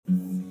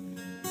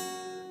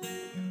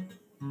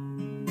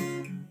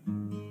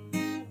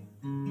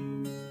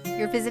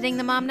You're visiting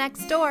the Mom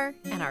Next Door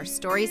and our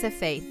stories of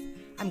faith.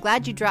 I'm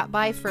glad you dropped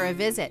by for a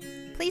visit.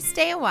 Please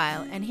stay a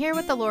while and hear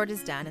what the Lord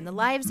has done in the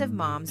lives of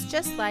moms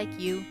just like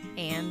you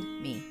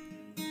and me.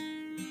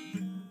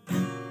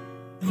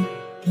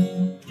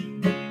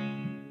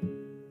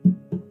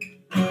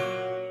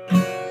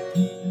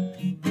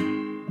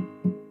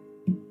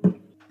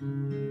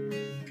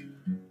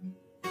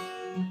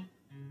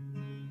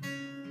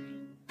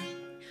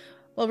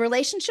 Well,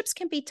 relationships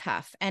can be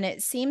tough, and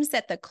it seems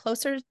that the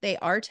closer they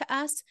are to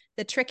us,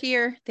 the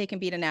trickier they can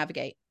be to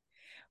navigate.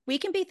 We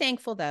can be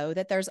thankful, though,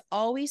 that there's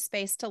always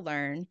space to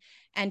learn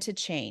and to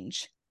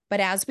change. But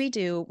as we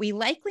do, we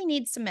likely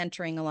need some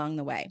mentoring along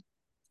the way.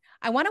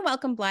 I want to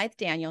welcome Blythe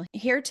Daniel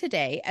here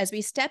today as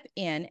we step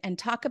in and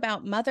talk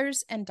about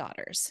mothers and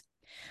daughters.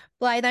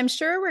 Blythe, I'm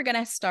sure we're going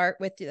to start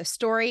with the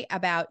story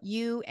about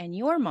you and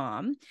your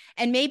mom,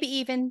 and maybe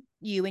even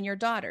you and your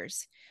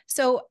daughters.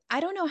 So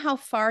I don't know how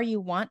far you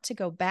want to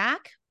go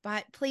back,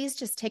 but please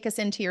just take us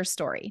into your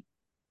story.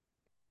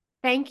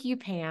 Thank you,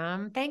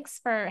 Pam. Thanks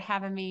for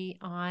having me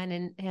on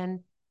and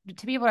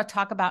to be able to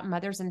talk about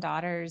mothers and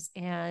daughters.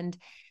 And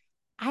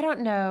I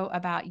don't know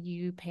about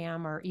you,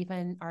 Pam, or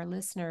even our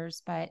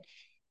listeners, but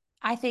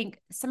I think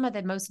some of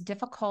the most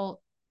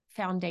difficult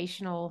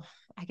foundational,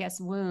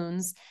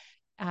 wounds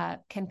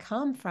can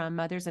come from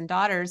mothers and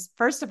daughters.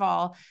 First of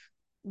all,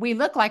 we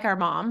look like our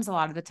moms a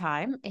lot of the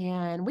time,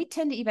 and we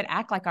tend to even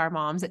act like our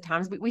moms at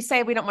times. We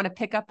say we don't want to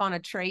pick up on a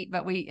trait,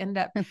 but we end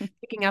up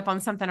picking up on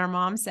something our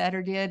mom said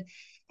or did.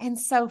 And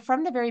so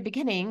from the very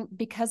beginning,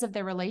 because of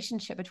the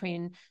relationship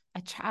between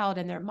a child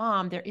and their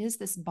mom, there is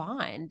this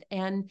bond.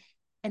 And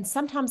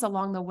sometimes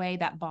along the way,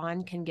 that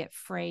bond can get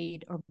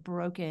frayed or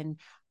broken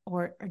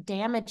or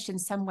damaged in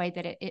some way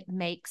that it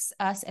makes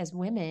us as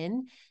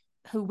women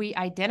who we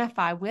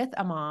identify with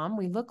a mom,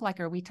 we look like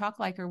her, we talk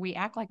like her, we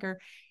act like her.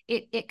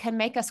 It can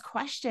make us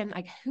question,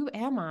 like, who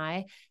am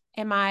I?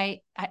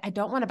 I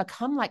don't want to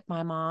become like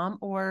my mom.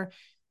 Or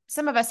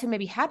some of us who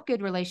maybe had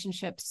good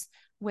relationships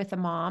with a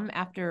mom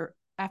after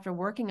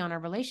working on a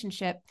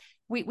relationship,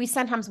 we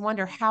sometimes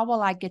wonder, how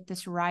will I get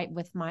this right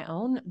with my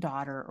own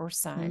daughter or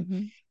son?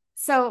 Mm-hmm.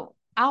 So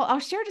I'll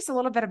share just a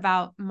little bit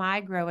about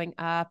my growing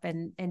up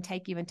and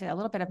take you into a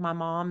little bit of my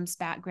mom's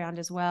background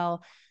as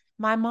well.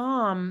 My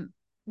mom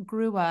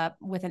grew up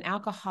with an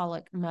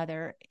alcoholic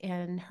mother,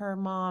 and her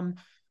mom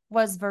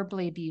was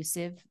verbally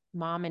abusive.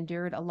 Mom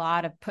endured a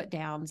lot of put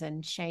downs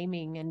and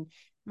shaming, and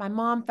my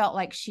mom felt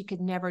like she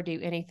could never do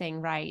anything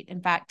right.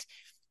 In fact,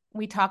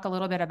 we talk a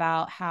little bit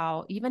about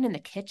how even in the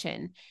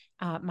kitchen,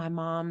 my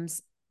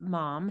mom's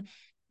mom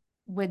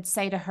would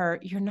say to her,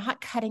 "You're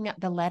not cutting up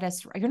the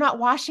lettuce right. You're not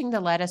washing the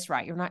lettuce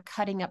right. You're not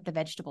cutting up the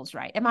vegetables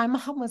right." And my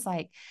mom was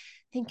like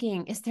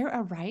thinking, is there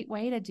a right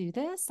way to do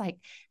this? Like,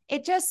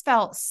 it just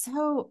felt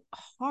so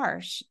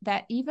harsh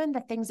that even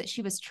the things that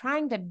she was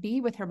trying to be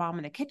with her mom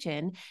in the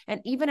kitchen, and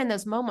even in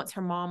those moments,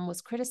 her mom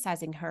was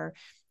criticizing her,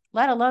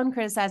 let alone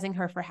criticizing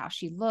her for how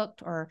she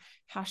looked or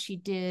how she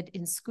did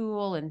in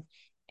school,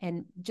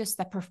 and just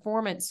the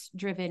performance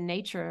driven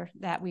nature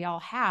that we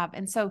all have.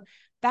 And so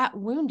that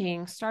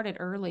wounding started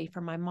early for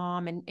my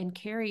mom and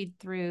carried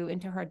through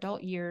into her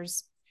adult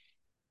years.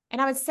 And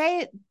I would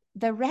say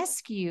the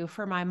rescue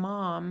for my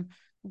mom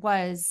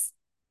was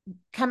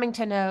coming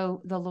to know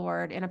the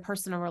Lord in a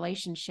personal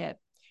relationship.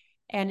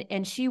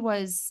 And she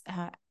was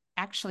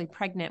actually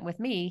pregnant with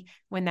me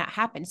when that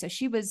happened. So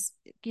she was,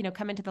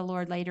 coming to the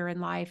Lord later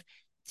in life.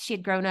 She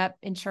had grown up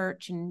in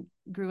church and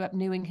grew up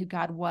knowing who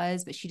God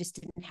was, but she just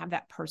didn't have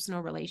that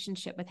personal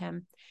relationship with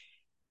him.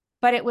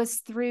 But it was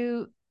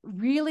through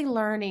really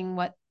learning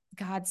what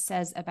God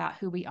says about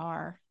who we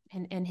are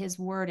and his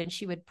word. And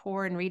she would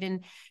pour and read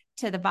into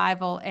the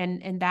Bible.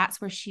 And that's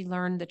where she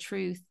learned the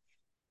truth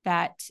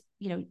that,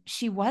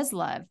 she was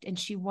loved and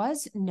she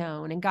was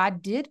known and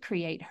God did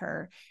create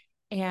her.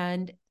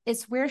 And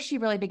it's where she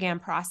really began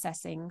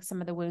processing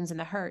some of the wounds and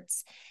the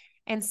hurts.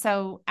 And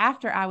so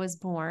after I was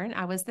born,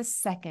 I was the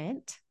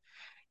second.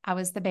 I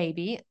was the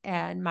baby,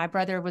 and my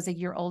brother was a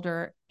year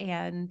older.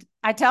 And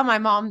I tell my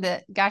mom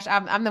that, gosh,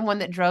 I'm the one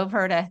that drove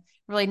her to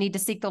really need to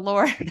seek the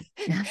Lord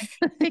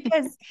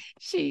because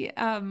she,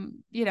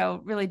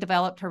 really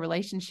developed her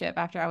relationship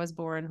after I was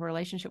born, her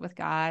relationship with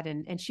God.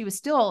 And she was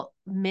still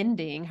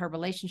mending her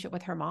relationship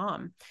with her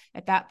mom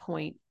at that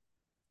point.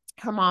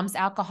 Her mom's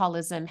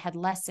alcoholism had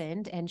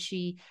lessened, and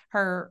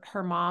her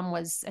mom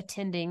was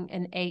attending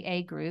an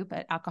AA group,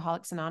 an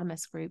Alcoholics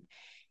Anonymous group.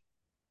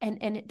 And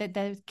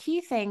the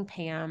key thing,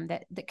 Pam,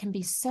 that can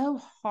be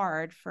so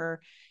hard for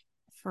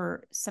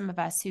some of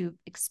us who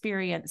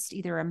experienced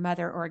either a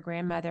mother or a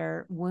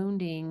grandmother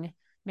wounding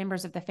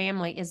members of the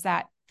family is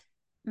that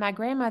my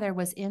grandmother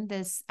was in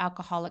this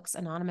Alcoholics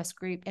Anonymous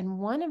group. And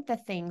one of the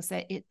things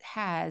that it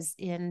has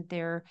in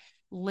their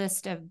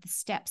list of the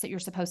steps that you're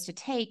supposed to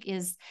take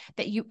is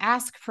that you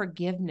ask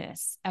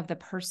forgiveness of the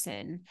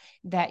person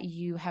that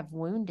you have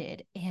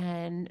wounded.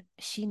 And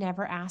she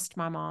never asked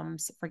my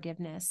mom's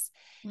forgiveness.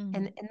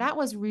 And that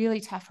was really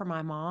tough for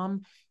my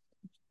mom,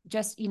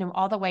 just,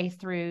 all the way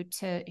through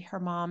to her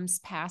mom's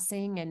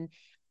passing.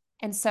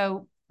 And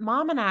so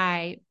mom and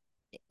I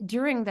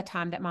during the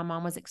time that my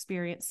mom was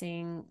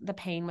experiencing the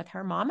pain with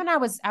her mom, and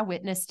I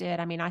witnessed it.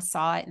 I mean, I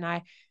saw it, and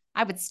I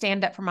would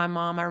stand up for my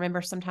mom. I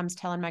remember sometimes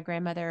telling my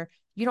grandmother,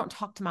 "You don't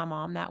talk to my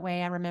mom that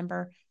way." I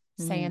remember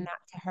saying Mm, that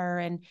to her.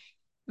 And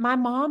my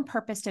mom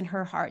purposed in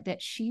her heart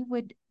that she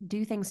would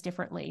do things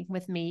differently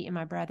with me and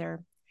my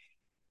brother.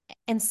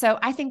 And so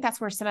I think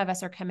that's where some of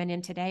us are coming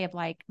in today, of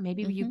like,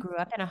 maybe you mhm, grew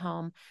up in a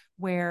home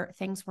where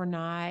things were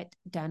not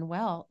done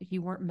well.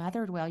 You weren't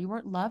mothered well. You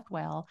weren't loved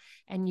well.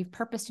 And you've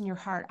purposed in your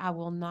heart, I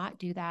will not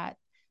do that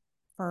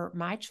for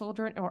my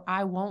children, or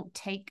I won't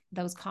take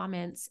those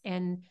comments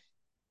and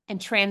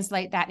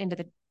translate that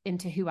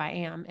into who I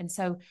am. And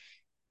so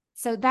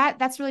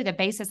that's really the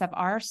basis of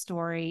our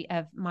story,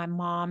 of my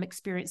mom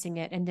experiencing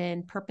it and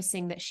then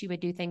purposing that she would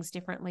do things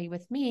differently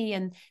with me.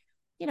 And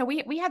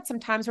we had some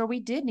times where we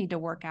did need to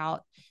work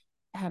out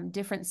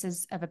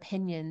differences of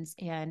opinions,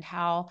 and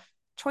how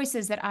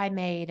choices that I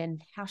made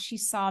and how she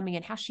saw me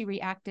and how she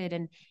reacted.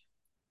 And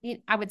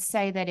I would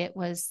say that it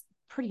was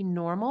pretty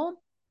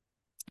normal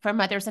for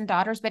mothers and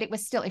daughters, but it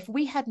was still, if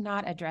we had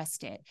not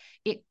addressed it,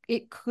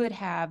 it could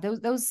have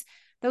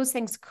those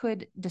things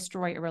could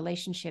destroy a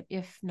relationship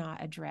if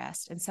not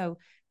addressed. And so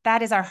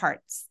that is our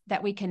hearts,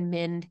 that we can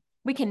mend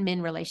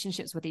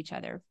relationships with each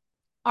other.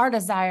 Our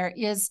desire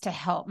is to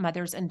help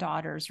mothers and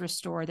daughters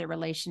restore their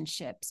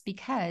relationships,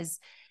 because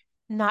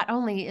not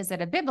only is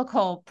it a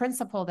biblical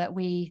principle that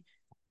we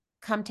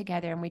come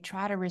together and we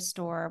try to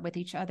restore with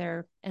each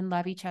other and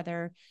love each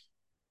other,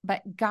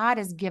 but God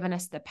has given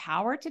us the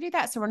power to do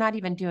that. So we're not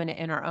even doing it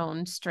in our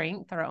own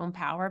strength or our own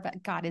power,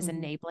 but God is mhm,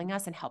 enabling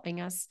us and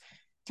helping us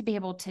to be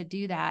able to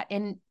do that.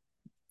 And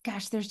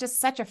gosh, there's just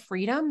such a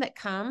freedom that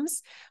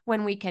comes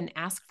when we can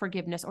ask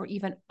forgiveness or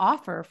even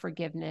offer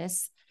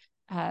forgiveness.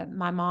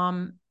 My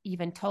mom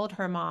even told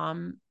her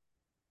mom,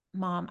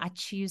 I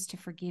choose to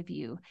forgive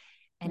you.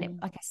 And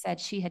mm, like I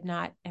said,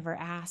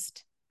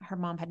 her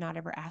mom had not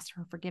ever asked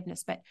her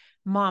forgiveness, but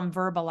mom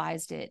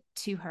verbalized it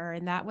to her.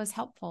 And that was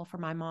helpful for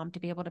my mom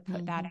to be able to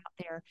put that mhm, out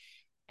there.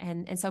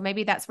 And so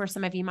maybe that's where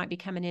some of you might be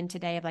coming in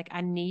today, of like,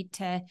 I need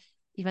to,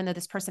 even though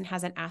this person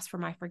hasn't asked for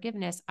my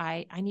forgiveness,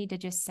 I need to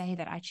just say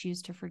that I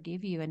choose to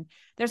forgive you. And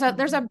there's a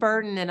mhm,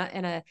 burden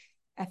and a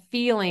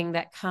feeling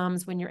that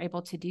comes when you're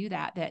able to do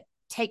that, that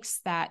takes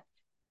that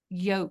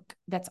yoke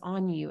that's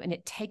on you and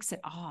it takes it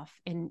off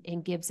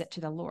and gives it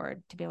to the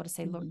Lord, to be able to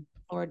say, mhm.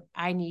 Lord,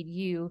 I need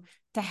you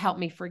to help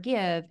me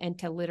forgive, and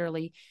to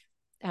literally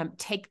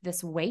take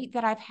this weight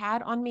that I've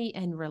had on me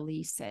and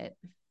release it.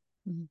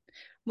 Mhm.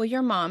 Well,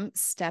 your mom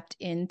stepped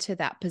into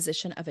that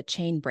position of a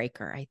chain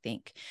breaker, I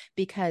think,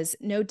 because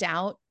no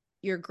doubt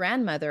your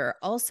grandmother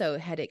also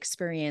had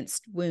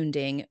experienced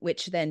wounding,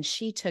 which then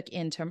she took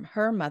into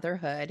her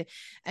motherhood.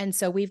 And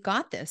so we've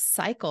got this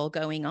cycle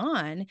going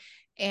on.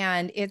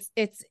 And it's,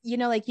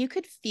 like you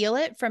could feel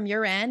it from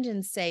your end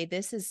and say,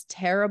 this is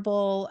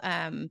terrible.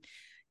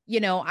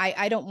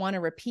 I don't want to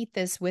repeat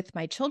this with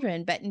my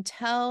children, but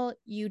until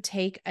you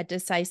take a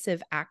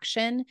decisive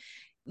action,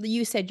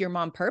 you said your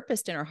mom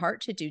purposed in her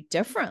heart to do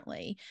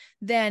differently,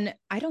 then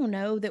I don't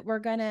know that we're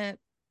going to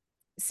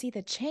see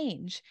the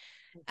change.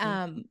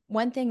 Mhm.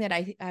 One thing that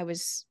I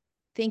was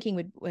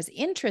thinking was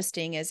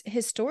interesting is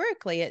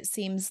historically, it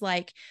seems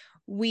like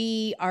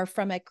we are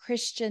from a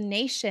Christian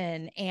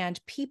nation, and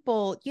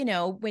people,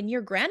 when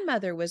your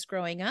grandmother was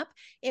growing up,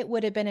 it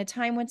would have been a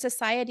time when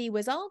society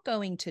was all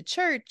going to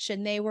church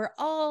and they were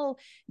all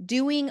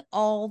doing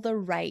all the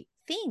right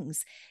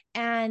things.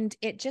 And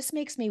it just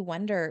makes me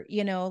wonder,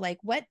 like,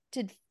 what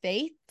did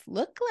faith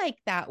look like?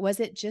 That was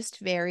it just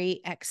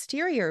very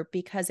exterior,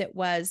 because it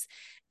was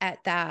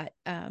at that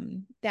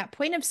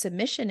point of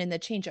submission and the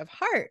change of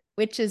heart,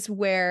 which is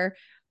where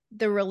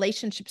the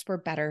relationships were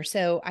better.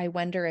 So I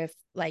wonder if,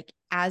 like,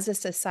 as a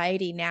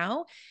society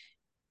now,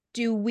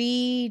 do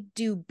we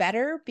do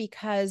better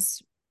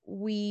because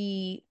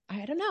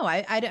I don't know.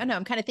 I don't know.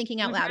 I'm kind of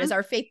thinking out loud. Is Mhm.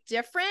 our faith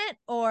different,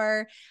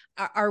 or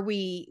are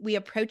we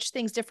approach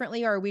things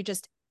differently, or are we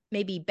just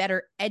maybe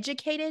better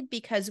educated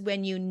because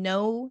when you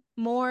know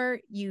more,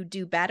 you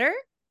do better?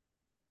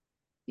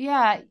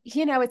 Yeah,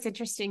 it's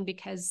interesting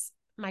because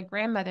my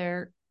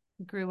grandmother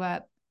grew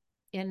up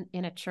in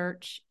a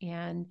church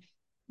and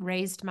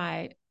raised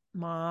my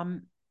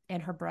mom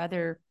and her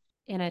brother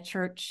in a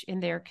church in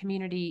their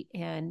community,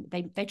 and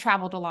they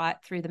traveled a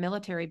lot through the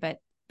military, but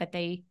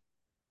they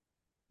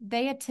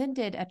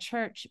attended a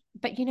church.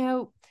 But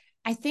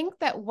I think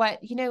that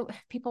what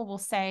people will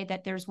say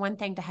that there's one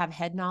thing to have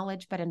head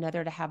knowledge, but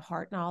another to have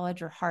heart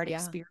knowledge or heart Yeah.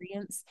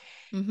 experience.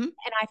 Mm-hmm.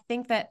 And I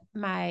think that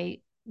my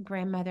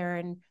grandmother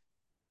and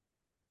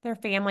their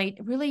family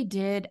really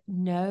did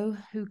know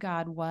who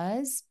God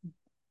was.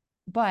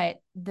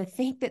 But the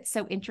thing that's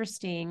so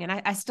interesting, and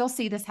I still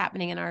see this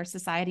happening in our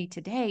society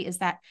today, is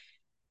that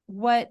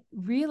what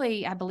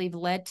really, I believe,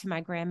 led to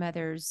my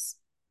grandmother's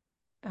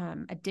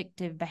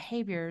addictive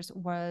behaviors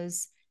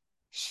was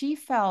she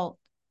felt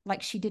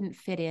like she didn't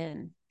fit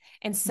in.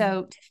 And Mm-hmm.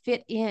 so to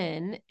fit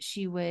in,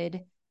 she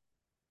would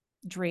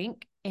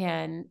drink,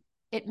 and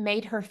it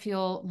made her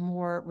feel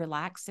more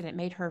relaxed and it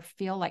made her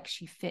feel like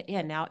she fit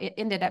in. Now, it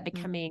ended up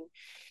becoming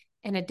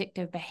an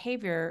addictive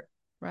behavior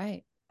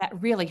Right.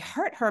 that really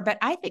hurt her. But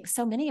I think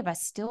so many of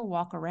us still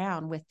walk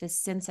around with this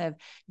sense of,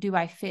 do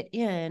I fit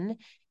in?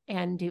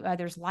 And do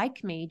others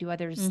like me? Do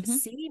others Mm-hmm.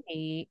 see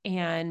me?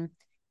 And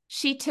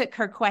she took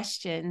her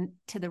question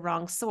to the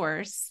wrong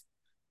source.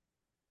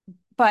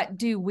 But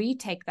do we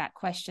take that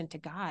question to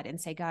God and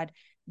say, God,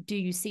 do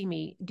you see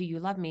me? Do you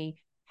love me?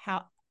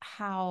 How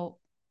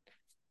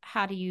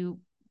how do you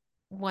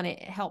want to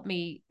help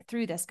me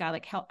through this, God?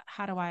 Like,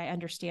 how do I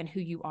understand who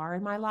you are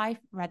in my life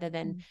rather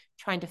than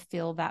trying to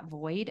fill that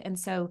void? And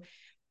so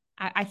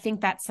I think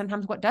that's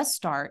sometimes what does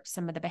start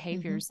some of the Mm-hmm.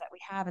 behaviors that we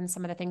have, and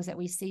some of the things that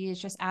we see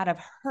is just out of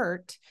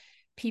hurt.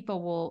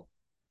 People will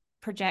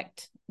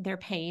project their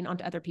pain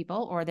onto other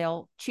people, or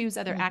they'll choose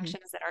other Mm-hmm.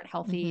 actions that aren't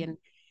healthy. Mm-hmm.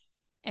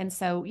 And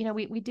so,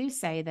 we do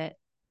say that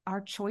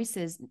our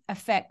choices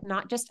affect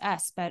not just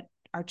us, but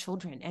our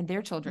children and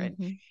their children.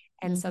 Mm-hmm.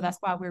 And so Mm-hmm. that's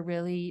why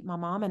my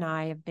mom and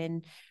I have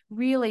been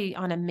really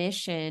on a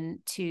mission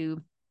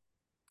to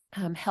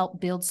help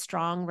build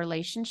strong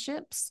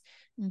relationships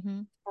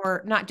Mm-hmm.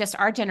 for not just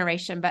our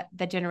generation, but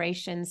the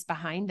generations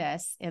behind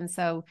us. And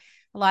so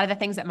a lot of the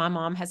things that my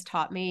mom has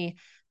taught me,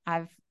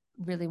 I've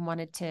really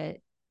wanted to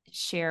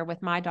share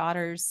with my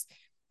daughters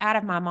out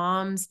of my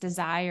mom's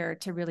desire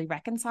to really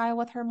reconcile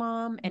with her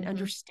mom and Mm-hmm.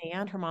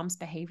 understand her mom's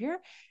behavior.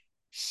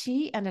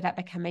 She ended up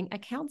becoming a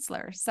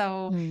counselor.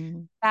 So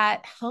Mm-hmm.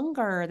 that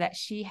hunger that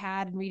she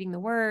had in reading the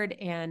word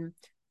and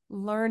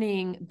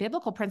learning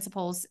biblical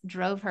principles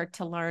drove her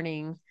to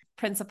learning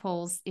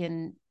principles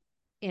in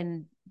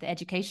the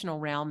educational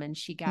realm. And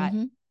she got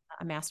Mm-hmm.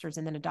 a master's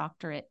and then a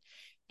doctorate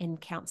in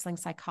counseling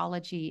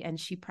psychology, and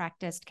she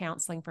practiced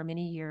counseling for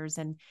many years.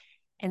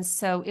 And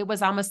so it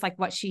was almost like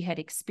what she had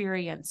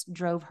experienced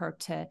drove her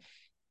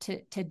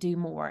to do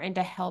more and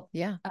to help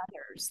Yeah.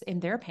 others in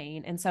their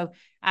pain. And so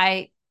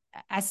I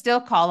still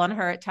call on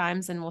her at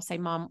times and will say,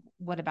 Mom,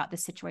 what about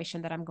this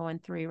situation that I'm going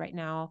through right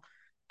now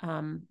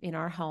in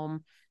our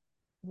home?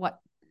 What,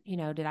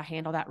 did I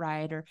handle that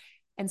right?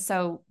 And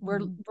so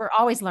Mm-hmm. we're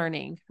always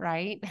learning,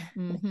 right?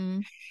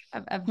 Mm-hmm.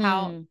 of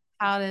Hmm.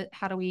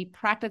 how do we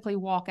practically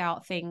walk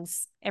out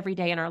things every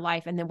day in our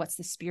life, and then what's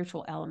the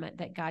spiritual element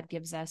that God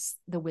gives us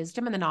the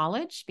wisdom and the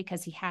knowledge,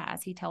 because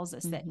he tells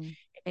us that Mm-hmm.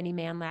 if any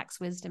man lacks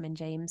wisdom in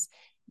James,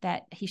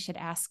 that he should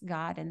ask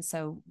God. And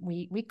so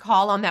we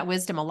call on that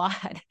wisdom a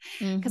lot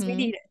because we Mm-hmm.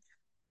 need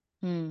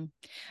it.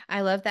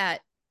 I love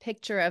that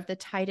picture of the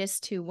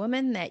tightest two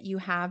woman that you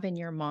have in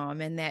your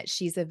mom, and that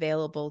she's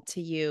available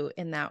to you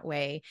in that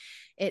way.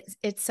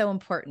 It's so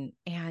important.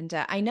 And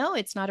I know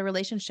it's not a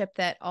relationship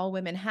that all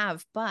women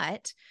have,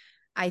 but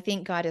I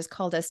think God has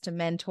called us to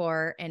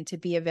mentor and to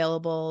be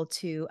available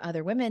to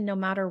other women no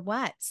matter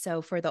what.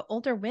 So for the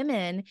older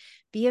women,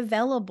 be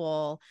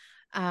available,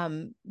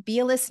 be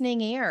a listening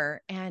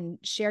ear and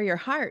share your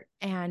heart.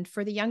 And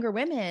for the younger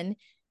women,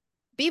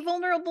 be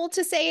vulnerable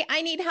to say,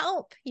 I need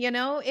help.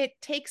 It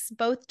takes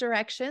both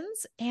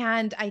directions.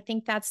 And I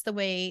think that's the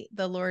way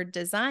the Lord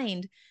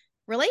designed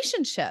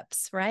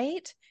relationships,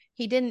 right?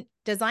 He didn't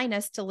design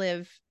us to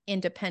live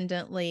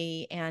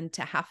independently and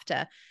to have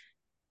to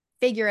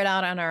figure it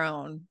out on our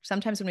own.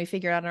 Sometimes when we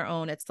figure it out on our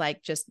own, it's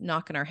like just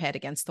knocking our head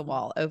against the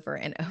wall over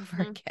and over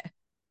Mm-hmm. again.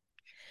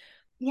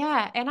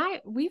 Yeah. And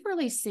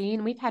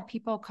we've had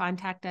people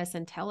contact us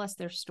and tell us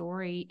their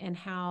story and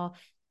how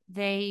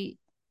they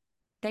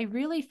they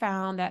really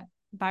found that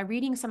by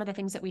reading some of the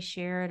things that we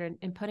shared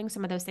and putting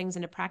some of those things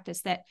into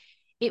practice, that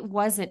it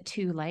wasn't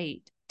too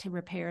late to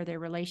repair their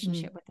Mm.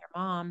 relationship with their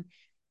mom.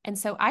 And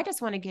so I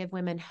just want to give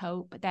women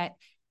hope that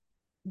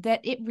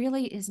it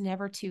really is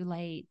never too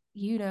late.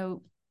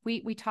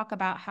 We talk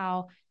about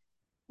how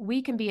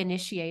we can be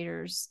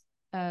initiators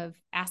of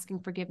asking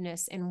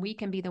forgiveness, and we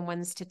can be the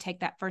ones to take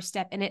that first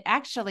step. And it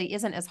actually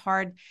isn't as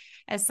hard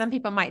as some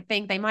people might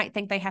think. They might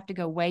think they have to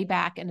go way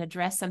back and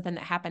address something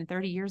that happened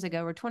 30 years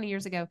ago or 20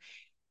 years ago.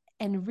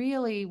 And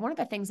really, one of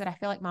the things that I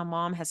feel like my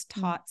mom has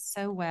Mm. taught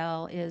so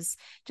well is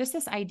just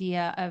this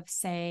idea of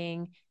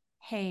saying,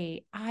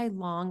 hey, I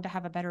long to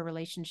have a better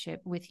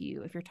relationship with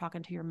you. If you're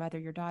talking to your mother,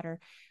 your daughter,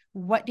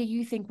 what do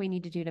you think we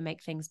need to do to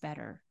make things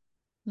better?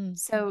 Mm.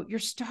 So you're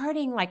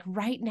starting like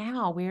right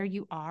now where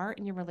you are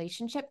in your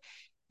relationship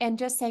and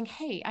just saying,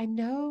 hey, I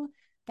know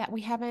that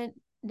we haven't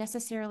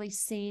necessarily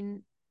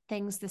seen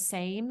things the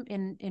same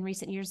in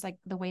recent years, like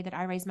the way that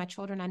I raise my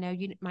children. I know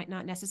you might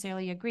not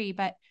necessarily agree,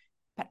 but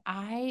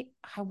I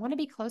want to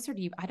be closer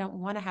to you. I don't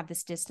want to have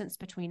this distance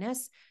between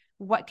us.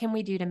 What can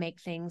we do to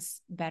make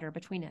things better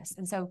between us?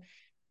 And so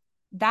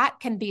that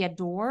can be a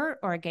door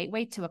or a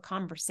gateway to a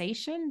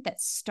conversation that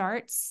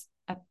starts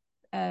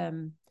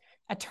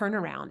a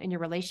turnaround in your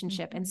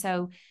relationship. And Mm-hmm.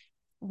 so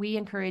we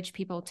encourage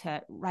people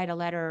to write a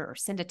letter or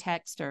send a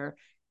text or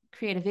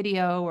create a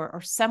video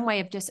or some way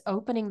of just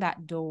opening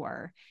that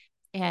door.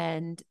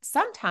 And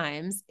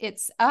sometimes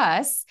it's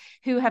us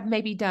who have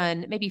maybe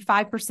done maybe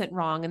 5%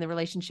 wrong in the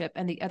relationship,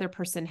 and the other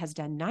person has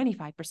done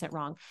 95%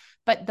 wrong.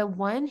 But the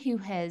one who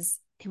has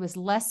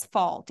less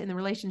fault in the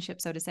relationship,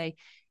 so to say,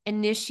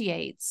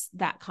 initiates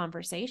that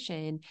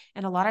conversation.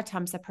 And a lot of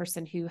times the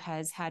person who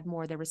has had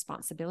more of the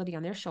responsibility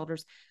on their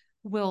shoulders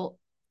will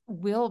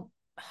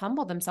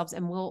humble themselves,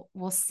 and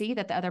will see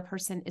that the other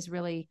person is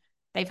really,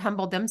 they've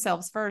humbled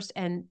themselves first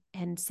and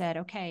said,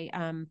 okay,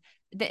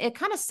 it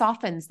kind of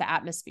softens the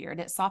atmosphere, and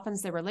it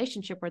softens the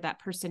relationship, where that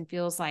person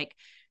feels like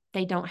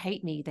they don't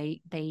hate me.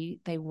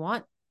 They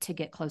want to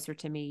get closer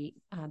to me.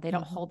 They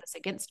don't Mm-hmm. hold this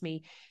against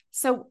me.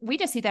 So we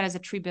just see that as a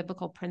true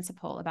biblical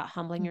principle about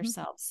humbling Mm-hmm.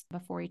 yourselves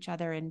before each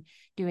other and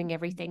doing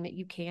everything that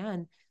you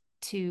can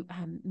to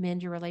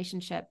mend your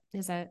relationship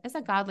is a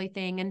godly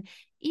thing. And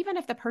even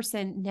if the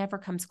person never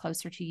comes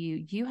closer to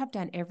you, you have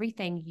done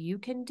everything you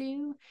can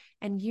do,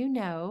 and you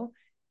know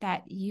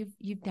that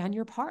you've done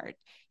your part.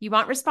 You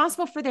aren't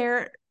responsible for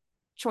their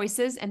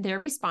choices and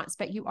their response,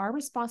 but you are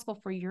responsible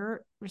for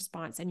your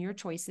response and your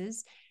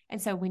choices.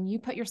 And so when you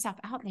put yourself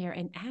out there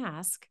and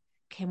ask,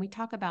 can we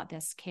talk about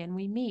this? Can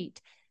we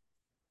meet?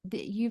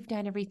 That you've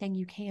done everything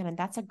you can, and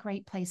that's a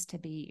great place to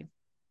be.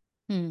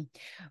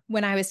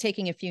 When I was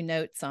taking a few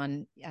notes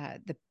on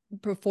the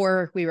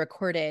before we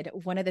recorded,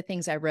 one of the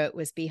things I wrote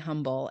was be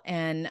humble.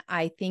 And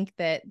I think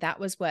that that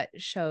was what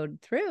showed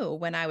through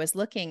when I was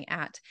looking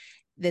at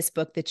this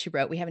book that you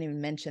wrote. We haven't even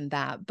mentioned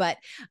that, but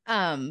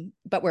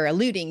we're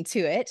alluding to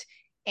it.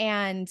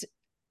 And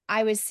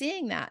I was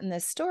seeing that in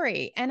this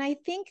story. And I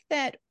think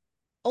that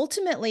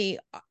ultimately,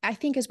 I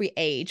think as we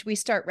age, we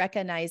start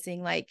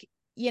recognizing, like,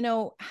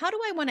 how do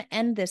I want to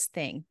end this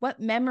thing? What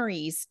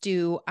memories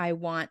do I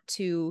want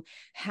to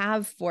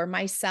have for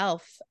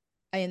myself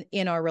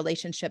in our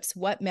relationships?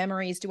 What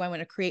memories do I want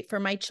to create for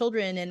my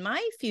children and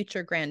my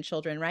future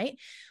grandchildren, right?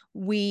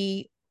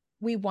 We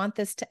we want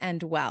this to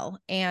end well,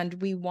 and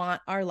we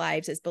want our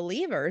lives as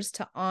believers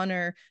to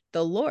honor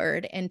the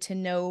Lord and to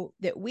know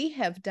that we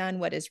have done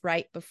what is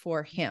right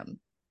before him.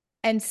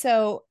 And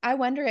so I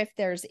wonder if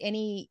there's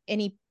any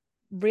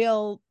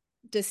real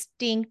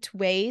distinct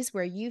ways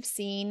where you've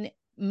seen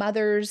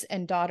mothers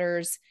and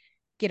daughters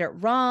get it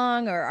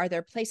wrong, or are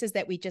there places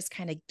that we just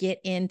kind of get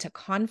into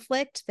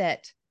conflict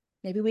that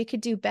maybe we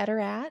could do better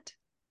at?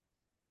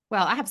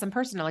 Well, I have some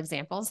personal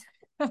examples.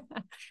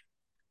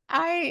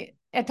 I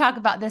talk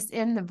about this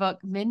in the book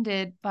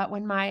Mended, but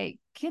when my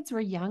kids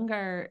were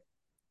younger,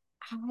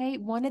 I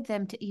wanted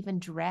them to even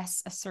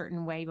dress a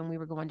certain way when we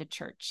were going to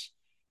church.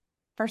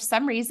 For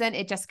some reason,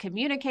 it just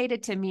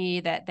communicated to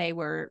me that they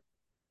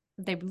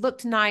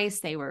looked nice,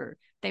 they were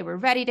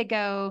ready to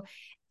go.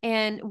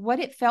 And what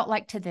it felt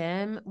like to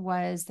them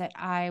was that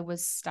I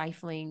was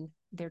stifling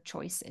their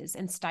choices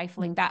and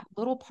stifling that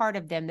little part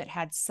of them that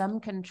had some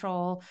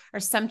control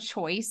or some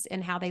choice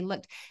in how they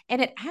looked.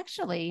 And it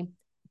actually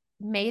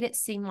made it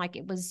seem like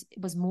it was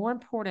more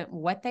important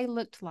what they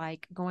looked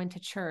like going to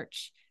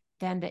church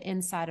than the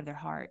inside of their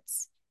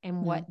hearts and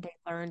Mm-hmm. what they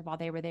learned while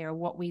they were there,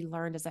 what we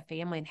learned as a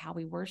family and how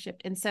we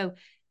worshiped. And so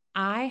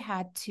I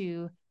had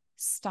to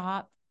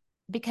stop,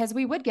 because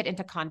we would get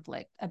into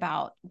conflict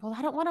about, well,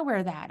 I don't want to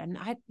wear that, and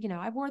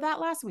I wore that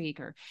last week,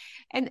 or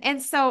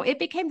and so it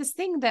became this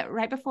thing that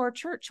right before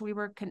church we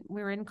were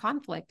in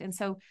conflict. And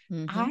so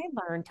Mm-hmm. I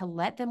learned to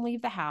let them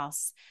leave the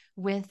house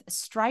with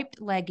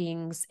striped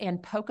leggings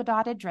and polka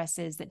dotted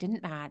dresses that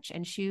didn't match,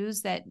 and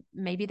shoes that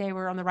maybe they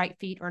were on the right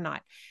feet or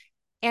not.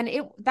 And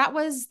that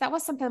was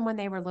something when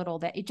they were little,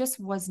 that it just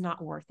was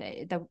not worth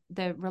it.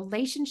 The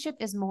relationship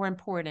is more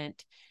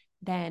important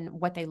than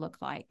what they look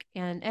like.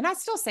 And I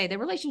still say the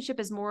relationship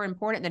is more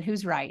important than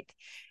who's right.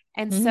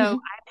 And so Mm-hmm.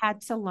 I've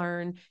had to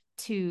learn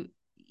to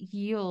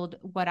yield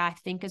what I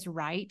think is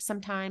right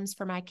sometimes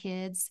for my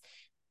kids,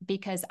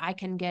 because I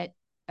can get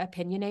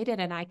opinionated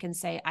and I can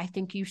say, I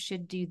think you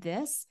should do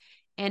this.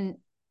 And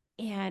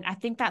I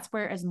think that's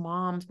where, as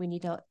moms, we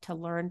need to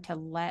learn to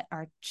let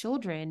our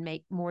children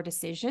make more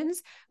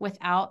decisions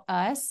without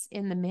us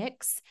in the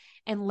mix,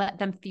 and let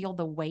them feel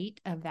the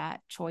weight of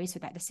that choice or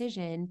that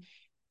decision.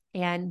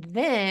 And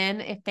then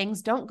if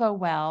things don't go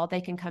well, they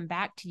can come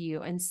back to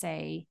you and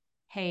say,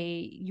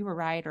 hey, you were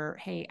right. Or,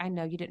 hey, I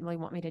know you didn't really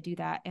want me to do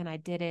that, and I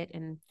did it.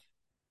 And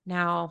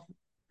now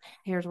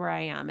here's where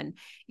I am. And,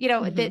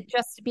 Mm-hmm. that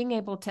just being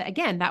able to,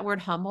 again, that word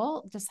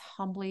humble, just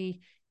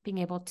humbly being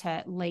able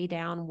to lay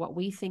down what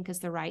we think is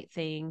the right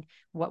thing,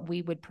 what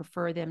we would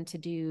prefer them to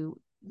do,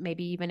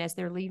 maybe even as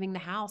they're leaving the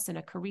house, and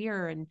a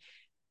career,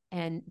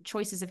 and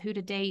choices of who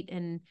to date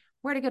and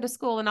where to go to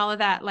school and all of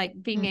that, like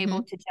being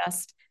able Mm-hmm. to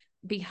just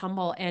be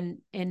humble and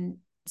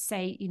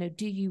say,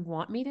 do you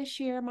want me to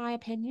share my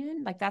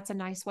opinion? Like, that's a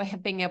nice way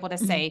of being able to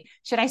Mm-hmm. say,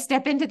 should I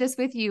step into this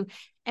with you?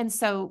 And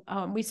so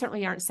we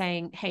certainly aren't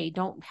saying, hey,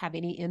 don't have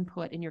any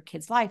input in your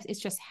kids' life. It's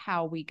just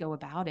how we go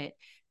about it.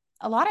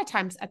 A lot of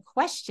times a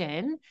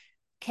question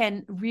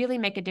can really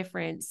make a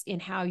difference in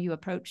how you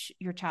approach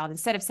your child.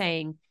 Instead of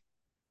saying,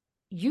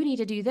 you need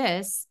to do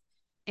this,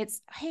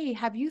 it's, hey,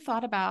 have you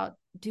thought about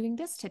doing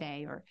this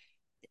today? Or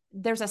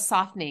there's a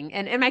softening.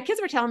 And my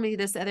kids were telling me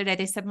this the other day.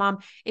 They said, Mom,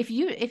 if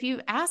you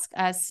ask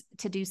us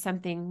to do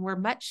something, we're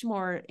much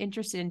more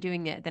interested in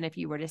doing it than if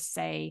you were to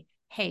say,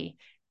 hey,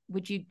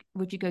 would you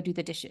go do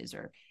the dishes?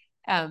 Or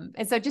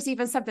and so just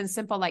even something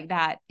simple like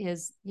that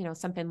is,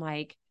 something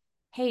like,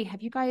 hey,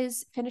 have you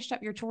guys finished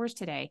up your chores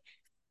today?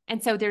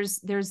 And so there's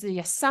the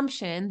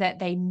assumption that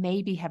they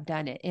maybe have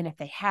done it. And if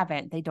they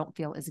haven't, they don't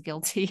feel as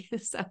guilty.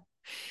 So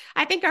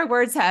I think our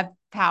words have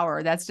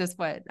power. That's just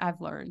what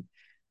I've learned.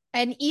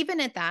 And even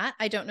at that,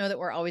 I don't know that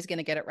we're always going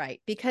to get it right,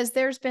 because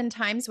there's been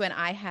times when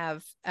I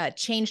have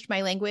changed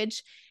my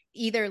language,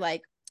 either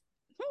like,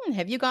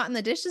 have you gotten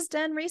the dishes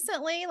done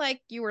recently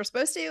like you were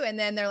supposed to? And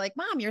then they're like,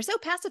 Mom, you're so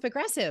passive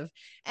aggressive.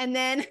 And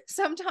then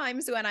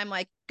sometimes when I'm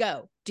like,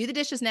 go do the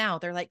dishes now,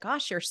 they're like,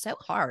 gosh, you're so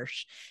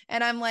harsh.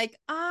 And I'm like,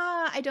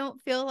 I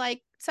don't feel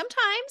like,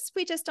 sometimes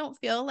we just don't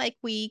feel like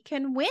we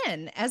can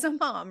win as a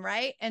mom.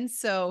 Right. And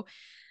so,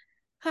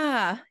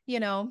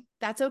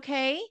 that's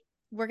okay.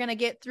 We're going to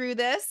get through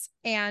this.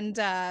 And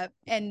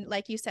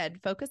like you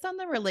said, focus on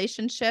the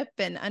relationship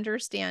and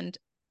understand,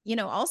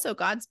 also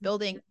God's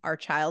building our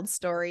child's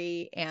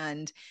story,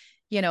 and,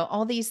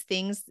 all these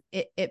things.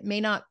 It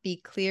may not be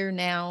clear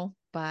now,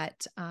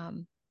 but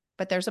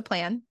there's a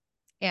plan,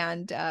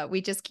 and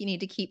we just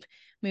need to keep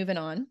moving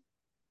on.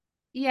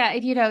 Yeah.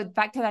 And,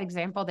 back to that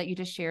example that you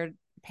just shared,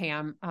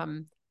 Pam,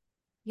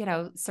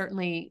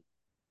 certainly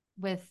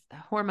with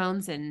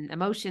hormones and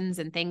emotions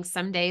and things,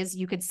 some days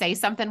you could say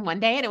something one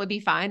day and it would be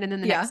fine. And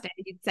then the Yeah. next day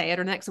you'd say it,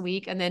 or next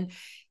week. And then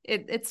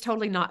it's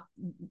totally not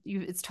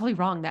you. It's totally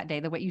wrong that day,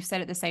 the way you said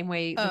it the same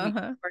way the week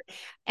before.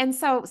 And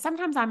so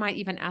sometimes I might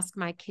even ask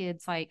my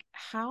kids, like,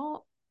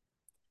 how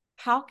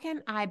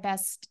can I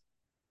best,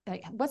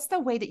 like, what's the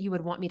way that you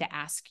would want me to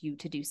ask you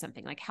to do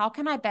something? Like, how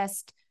can I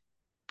best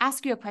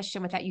ask you a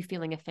question without you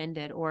feeling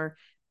offended?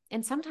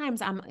 And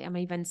sometimes I'm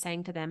even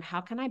saying to them,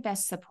 how can I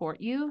best support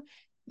you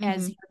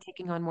as you're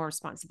taking on more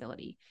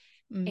responsibility?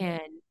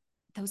 And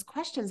those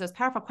questions, those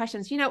powerful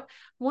questions,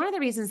 one of the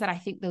reasons that I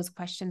think those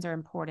questions are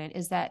important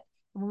is that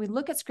when we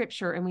look at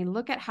scripture and we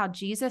look at how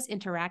Jesus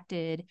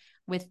interacted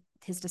with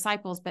his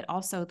disciples, but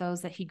also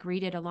those that he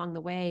greeted along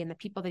the way and the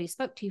people that he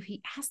spoke to,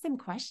 he asked them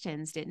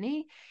questions, didn't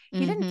he?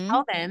 He didn't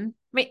tell them,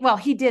 well,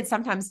 he did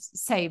sometimes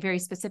say very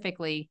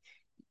specifically,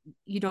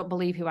 you don't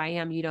believe who I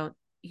am. You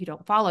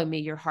don't follow me.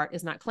 Your heart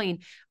is not clean.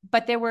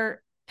 But there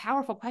were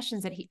powerful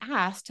questions that he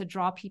asked to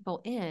draw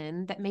people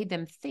in that made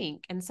them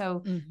think. And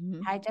so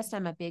I just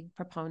am a big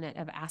proponent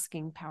of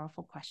asking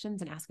powerful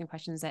questions and asking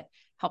questions that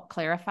help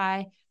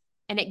clarify.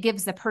 And it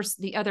gives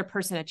the other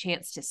person a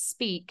chance to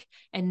speak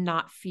and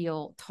not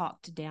feel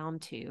talked down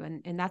to.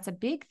 And that's a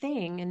big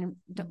thing in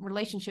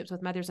relationships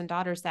with mothers and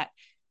daughters, that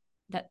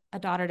a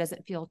daughter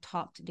doesn't feel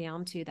talked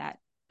down to, that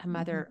a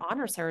mother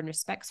honors her and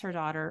respects her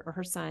daughter or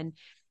her son.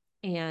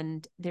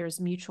 And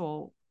there's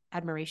mutual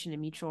admiration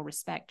and mutual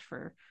respect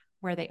for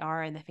where they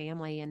are in the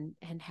family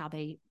and how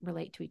they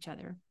relate to each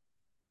other.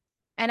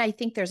 And I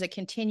think there's a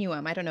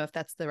continuum. I don't know if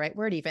that's the right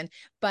word even,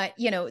 but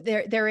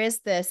there is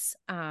this,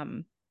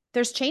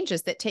 there's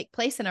changes that take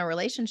place in our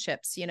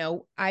relationships.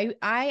 I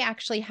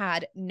actually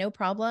had no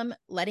problem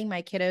letting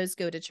my kiddos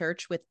go to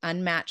church with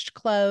unmatched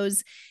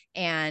clothes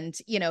and,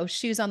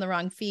 shoes on the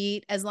wrong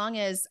feet, as long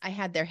as I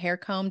had their hair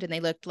combed and they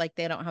looked like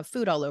they don't have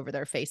food all over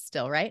their face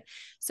still. Right.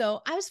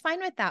 So I was fine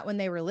with that when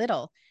they were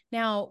little.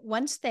 Now,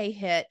 once they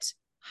hit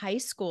high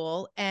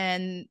school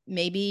and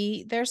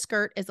maybe their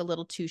skirt is a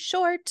little too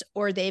short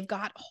or they've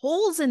got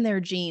holes in their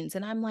jeans,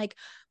 and I'm like,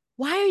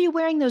 why are you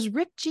wearing those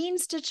ripped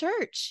jeans to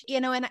church?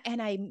 And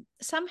I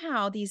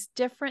somehow, these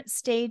different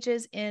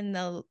stages in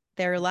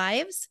their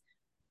lives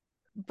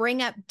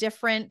bring up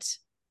different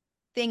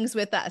things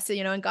with us. So,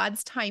 in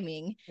God's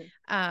timing,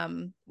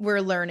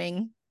 we're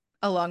learning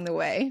along the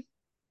way.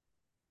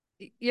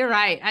 You're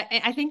right.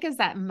 I think as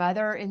that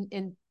mother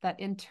in that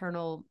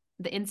internal,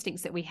 the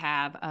instincts that we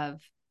have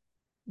of,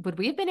 would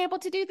we have been able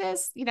to do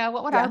this?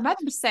 What would our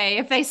mothers say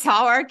if they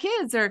saw our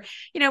kids? Or,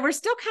 we're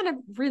still kind of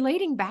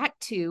relating back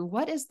to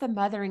what is the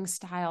mothering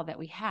style that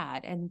we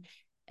had.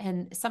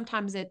 And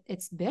sometimes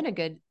it's been a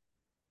good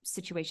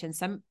situation.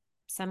 Some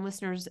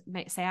listeners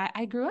may say,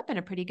 I grew up in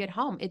a pretty good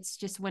home. It's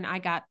just when I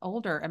got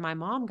older and my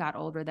mom got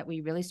older that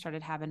we really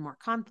started having more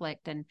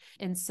conflict.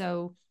 And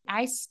so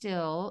I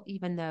still,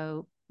 even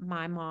though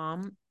my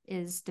mom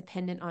is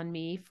dependent on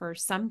me for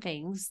some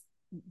things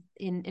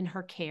in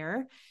her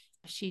care,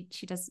 she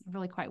does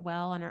really quite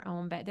well on her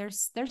own, but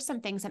there's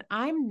some things, and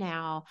I'm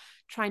now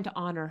trying to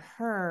honor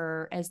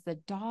her as the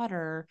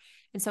daughter.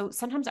 And so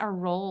sometimes our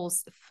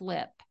roles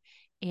flip,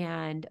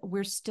 and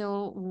we're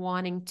still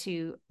wanting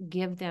to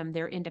give them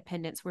their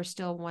independence. We're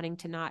still wanting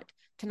to not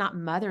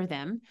mother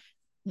them,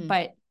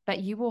 but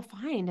you will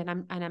find,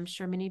 and I'm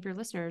sure many of your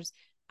listeners,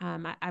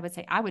 I would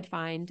say I would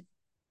find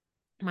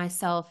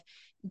myself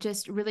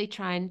just really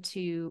trying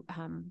to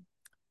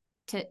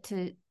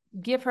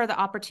give her the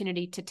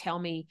opportunity to tell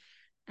me,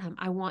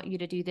 I want you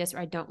to do this, or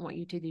I don't want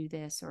you to do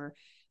this, or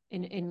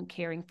in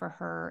caring for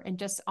her and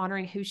just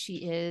honoring who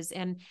she is.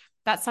 And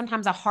that's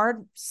sometimes a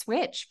hard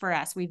switch for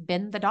us. We've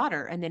been the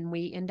daughter, and then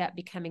we end up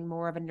becoming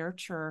more of a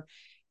nurturer.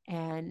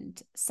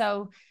 And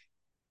so,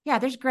 yeah,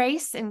 there's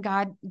grace, and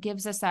God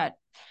gives us that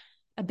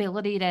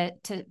ability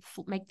to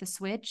make the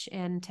switch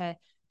and to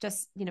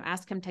just,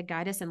 ask him to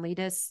guide us and lead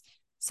us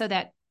so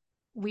that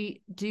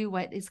we do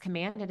what is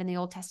commanded in the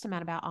Old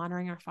Testament about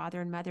honoring our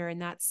father and mother.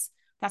 And that's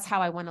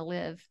how I want to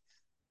live.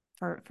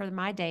 for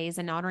my days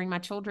and honoring my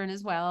children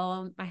as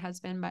well, my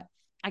husband. But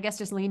I guess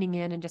just leaning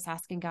in and just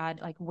asking God,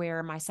 like, where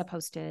am I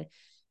supposed to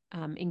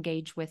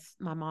engage with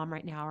my mom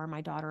right now, or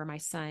my daughter, or my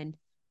son,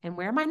 and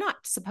where am I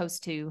not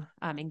supposed to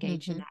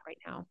engage in Mm-hmm. that right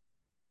now?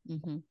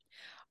 Mm-hmm.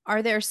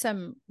 Are there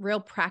some real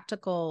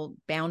practical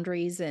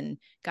boundaries and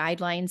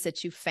guidelines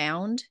that you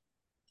found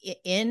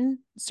in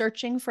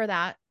searching for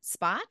that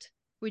spot?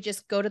 We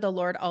just go to the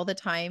Lord all the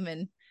time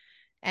and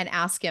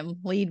ask him,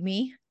 lead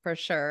me for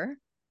sure.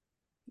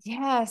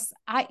 Yes,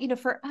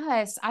 for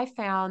us, I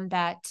found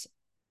that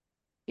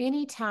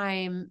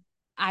anytime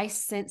I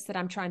sense that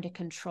I'm trying to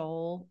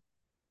control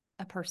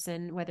a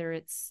person, whether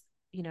it's,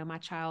 my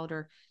child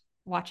or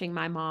watching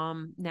my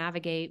mom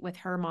navigate with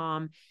her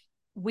mom,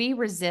 we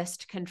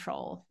resist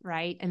control,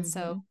 right? And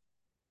so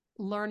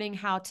Mm-hmm. learning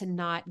how to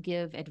not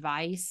give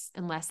advice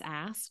unless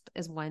asked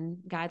is one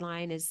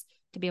guideline, is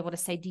to be able to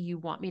say, do you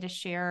want me to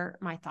share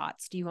my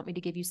thoughts? Do you want me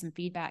to give you some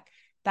feedback?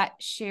 That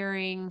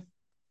sharing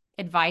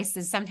advice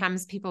is,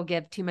 sometimes people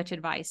give too much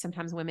advice.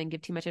 Sometimes women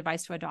give too much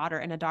advice to a daughter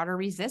and a daughter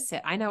resists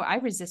it. I know I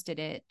resisted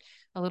it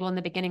a little in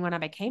the beginning when I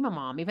became a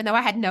mom. Even though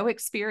I had no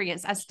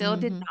experience, I still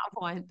did Mm-hmm.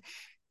 not want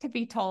to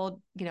be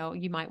told,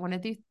 you might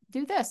want to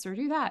do this or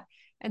do that.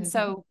 And Mm-hmm.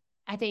 so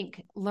I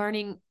think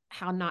learning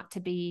how not to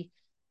be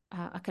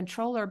a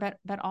controller,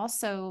 but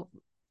also,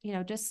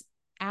 just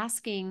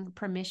asking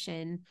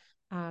permission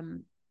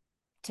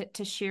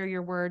to share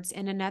your words.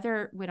 And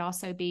another would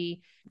also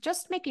be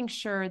just making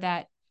sure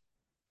that,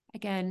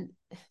 again,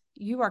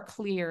 you are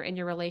clear in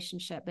your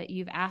relationship, that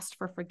you've asked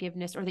for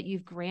forgiveness, or that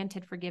you've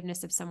granted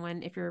forgiveness of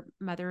someone if your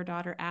mother or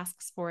daughter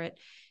asks for it.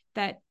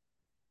 That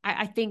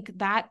I think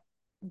that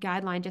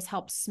guideline just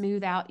helps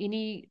smooth out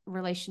any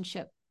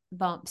relationship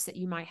bumps that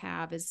you might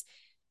have, is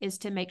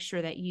to make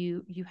sure that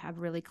you have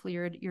really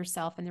cleared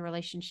yourself in the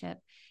relationship.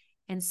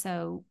 And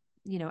so,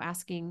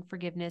 asking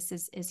forgiveness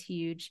is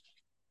huge.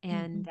 Mm-hmm.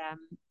 And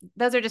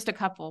those are just a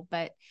couple,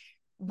 but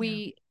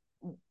Yeah.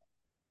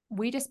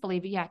 we just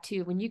believe, yeah,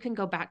 too, when you can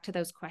go back to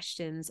those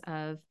questions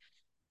of,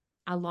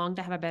 I long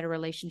to have a better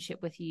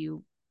relationship with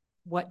you,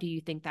 what do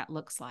you think that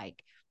looks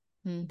like?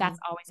 Mm-hmm. That's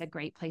always a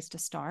great place to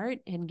start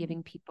in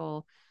giving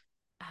people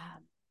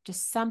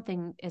just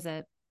something as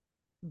a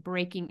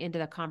breaking into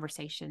the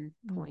conversation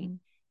point. Mm-hmm.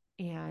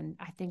 And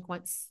I think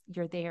once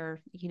you're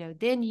there,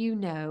 then,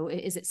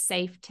 is it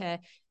safe to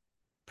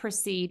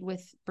proceed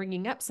with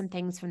bringing up some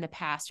things from the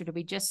past, or do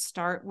we just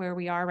start where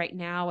we are right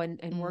now and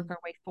work Mm-hmm. our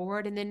way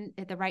forward, and then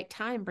at the right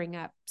time bring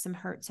up some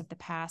hurts of the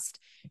past?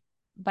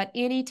 But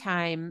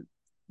anytime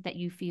that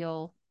you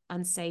feel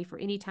unsafe, or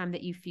anytime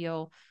that you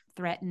feel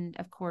threatened,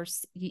 of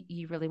course,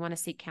 you really want to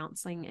seek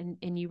counseling,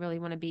 and you really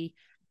want to be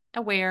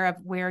aware of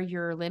where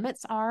your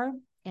limits are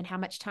and how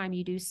much time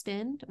you do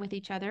spend with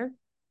each other.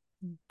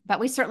 But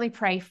we certainly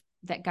pray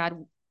that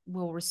God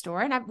will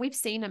restore. And we've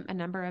seen a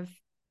number of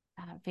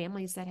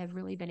families that have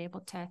really been able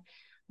to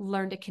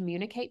learn to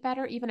communicate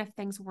better, even if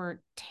things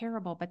weren't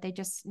terrible, but they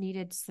just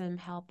needed some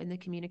help in the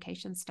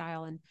communication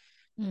style. And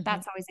Mm-hmm.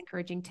 that's always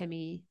encouraging to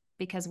me,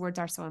 because words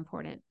are so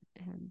important.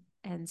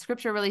 And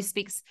scripture really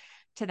speaks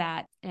to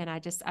that. And I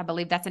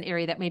believe that's an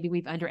area that maybe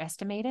we've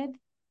underestimated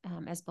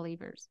as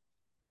believers.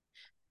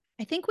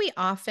 I think we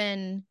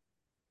often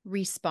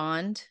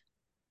respond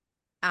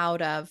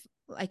out of,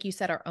 like you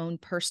said, our own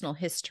personal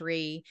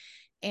history.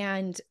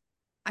 And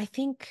I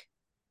think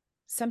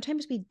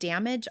sometimes we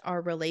damage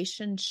our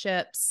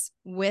relationships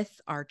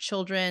with our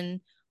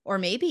children, or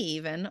maybe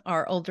even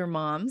our older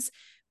moms,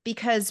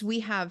 because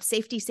we have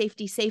safety,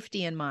 safety,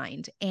 safety in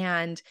mind.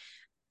 And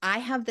I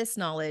have this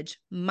knowledge.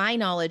 My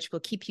knowledge will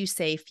keep you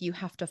safe. You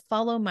have to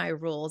follow my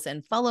rules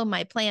and follow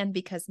my plan,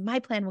 because my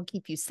plan will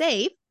keep you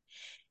safe.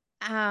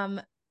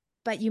 Um,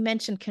 but you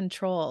mentioned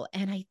control.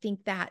 And I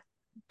think that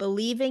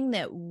believing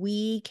that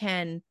we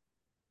can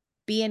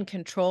be in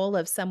control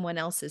of someone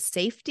else's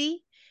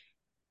safety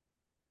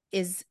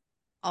is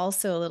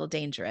also a little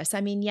dangerous.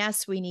 I mean,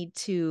 yes, we need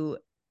to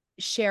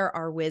share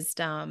our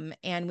wisdom,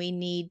 and we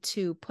need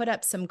to put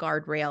up some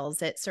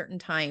guardrails at certain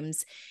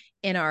times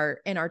in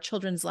our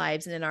children's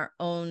lives, and in our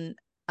own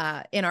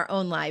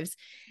lives,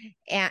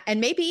 and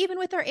maybe even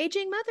with our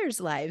aging mothers'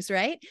 lives,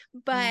 right?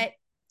 Mm. But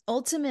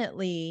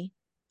ultimately,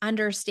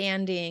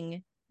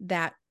 understanding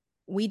that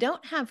we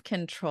don't have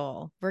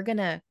control, we're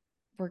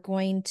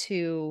going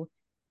to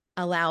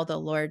allow the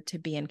Lord to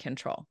be in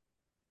control.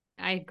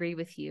 I agree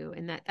with you.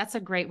 And that's a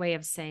great way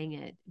of saying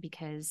it,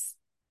 because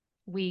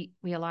we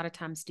a lot of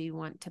times do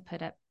want to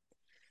put up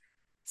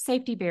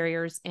safety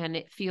barriers, and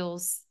it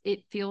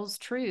feels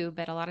true,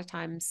 but a lot of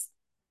times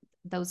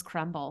those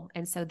crumble.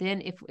 And so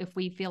then if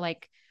we feel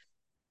like,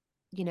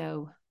 you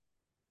know,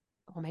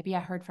 well, maybe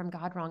I heard from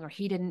God wrong, or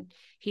he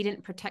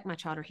didn't protect my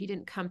child, or he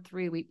didn't come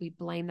through, we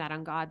blame that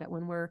on God. But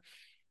when we're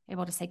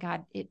able to say,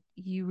 God,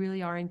 you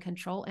really are in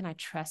control, and I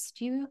trust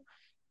you,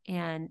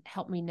 and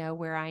help me know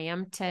where I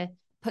am to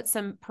put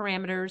some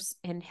parameters,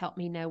 and help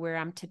me know where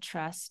I'm to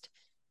trust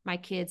my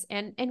kids.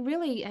 And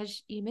really,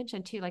 as you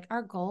mentioned too, like,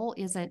 our goal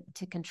isn't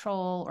to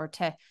control or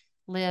to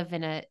live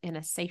in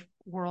a safe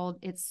world.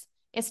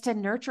 It's to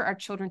nurture our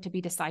children to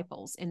be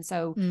disciples. And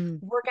so Mm.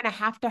 we're going to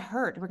have to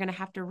hurt. We're going to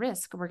have to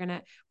risk. We're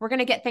going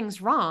to get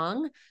things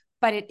wrong,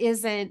 but it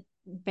isn't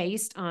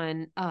based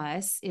on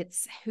us.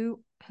 It's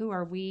who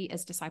are we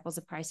as disciples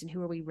of Christ, and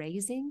who are we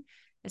raising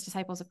as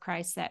disciples of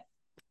Christ,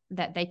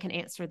 that they can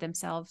answer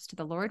themselves to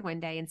the Lord one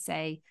day and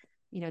say,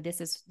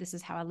 this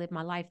is how I live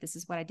my life. This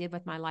is what I did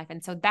with my life.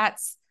 And so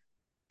that's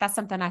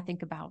something I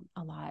think about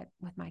a lot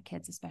with my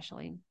kids,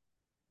 especially.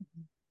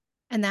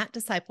 And that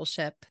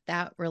discipleship,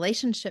 that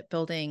relationship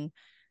building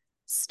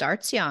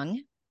starts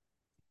young,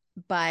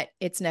 but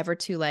it's never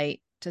too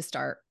late to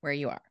start where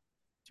you are.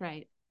 That's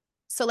right.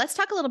 So let's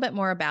talk a little bit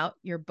more about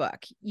your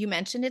book. You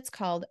mentioned it's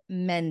called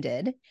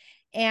Mended.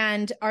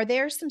 And are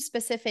there some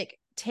specific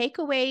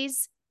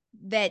takeaways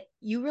that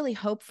you really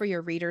hope for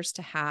your readers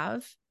to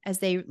have as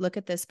they look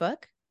at this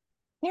book?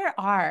 There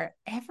are.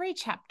 Every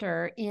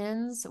chapter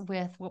ends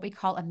with what we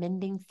call a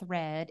mending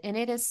thread, and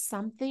it is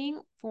something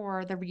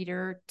for the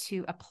reader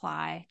to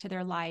apply to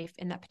their life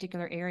in that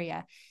particular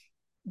area.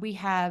 We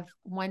have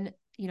one,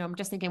 I'm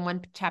just thinking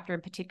one chapter in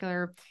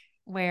particular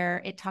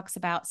where it talks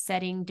about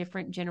setting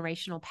different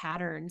generational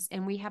patterns.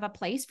 And we have a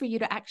place for you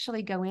to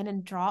actually go in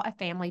and draw a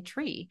family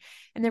tree.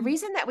 And the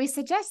reason that we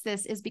suggest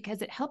this is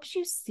because it helps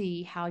you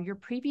see how your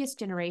previous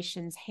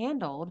generations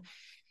handled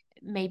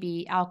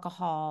maybe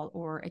alcohol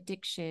or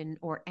addiction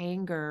or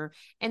anger.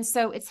 And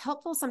so it's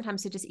helpful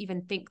sometimes to just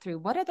even think through,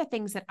 what are the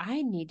things that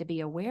I need to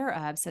be aware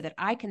of so that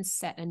I can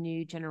set a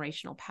new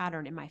generational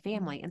pattern in my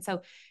family. And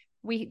so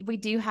we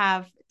do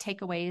have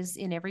takeaways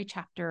in every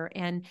chapter,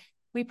 and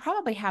we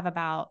probably have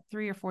about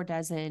 3 or 4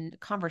 dozen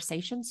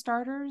conversation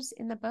starters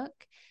in the book.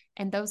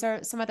 And those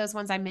are some of those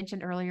ones I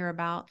mentioned earlier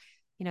about,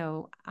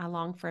 I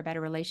long for a better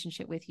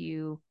relationship with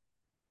you.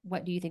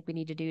 What do you think we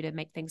need to do to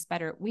make things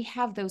better? We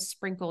have those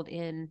sprinkled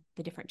in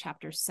the different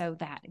chapters so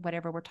that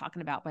whatever we're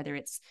talking about, whether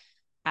it's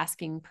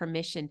asking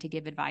permission to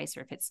give advice,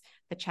 or if it's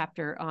the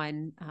chapter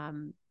on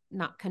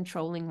not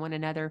controlling one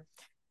another,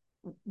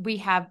 we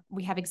have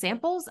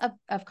examples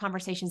of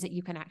conversations that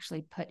you can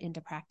actually put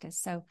into practice.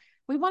 So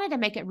we wanted to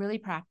make it really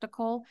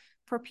practical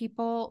for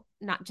people,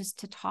 not just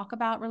to talk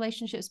about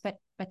relationships, but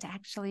to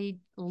actually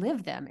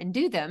live them and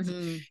do them.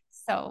 Mm-hmm.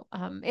 So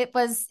it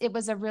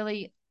was a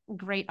really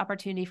great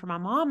opportunity for my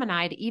mom and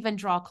I to even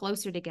draw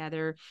closer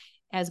together.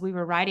 As we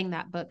were writing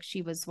that book,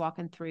 she was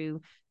walking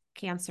through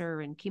cancer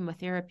and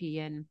chemotherapy,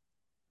 and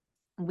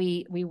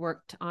we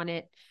worked on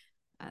it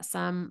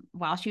some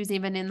while she was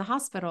even in the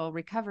hospital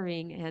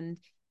recovering. And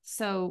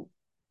so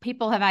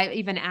people have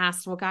even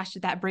asked, well, gosh,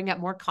 did that bring up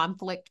more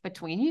conflict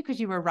between you because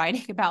you were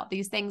writing about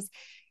these things?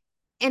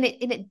 And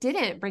it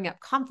didn't bring up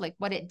conflict.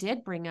 What it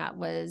did bring up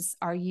was,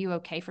 are you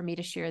okay for me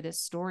to share this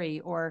story?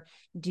 Or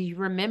do you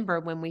remember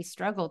when we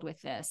struggled with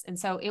this? And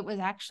so it was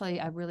actually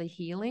a really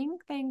healing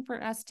thing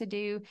for us to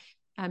do,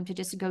 to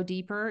just go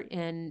deeper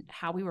in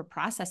how we were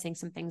processing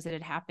some things that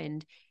had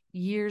happened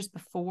years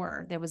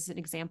before. There was an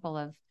example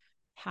of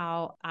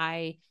how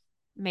I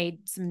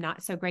made some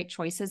not so great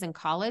choices in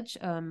college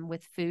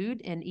with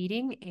food and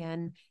eating.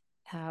 And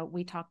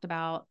we talked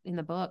about in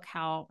the book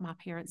how my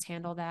parents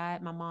handle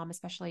that, my mom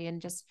especially,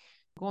 and just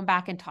going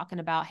back and talking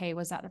about, hey,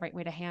 was that the right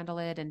way to handle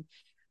it? And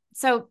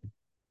so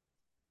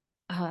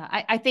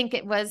I think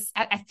it was,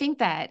 I think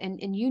that,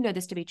 and you know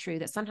this to be true,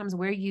 that sometimes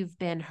where you've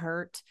been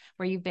hurt,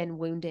 where you've been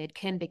wounded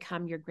can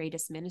become your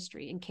greatest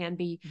ministry and can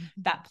be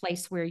that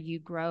place where you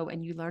grow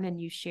and you learn and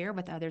you share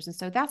with others. And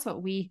so that's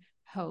what we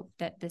hope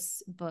that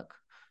this book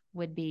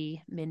would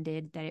be,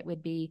 Mended, that it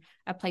would be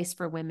a place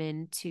for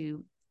women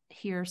to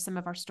hear some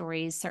of our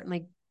stories,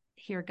 certainly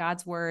hear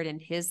God's word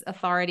and his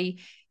authority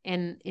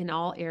in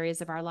all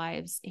areas of our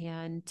lives,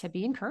 and to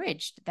be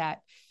encouraged that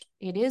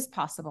it is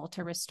possible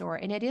to restore,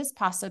 and it is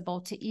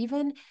possible to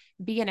even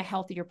be in a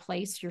healthier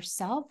place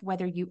yourself,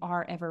 whether you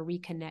are ever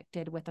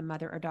reconnected with a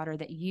mother or daughter,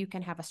 that you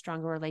can have a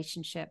stronger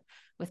relationship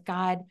with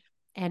God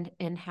and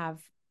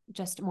have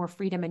just more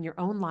freedom in your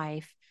own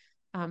life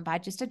by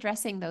just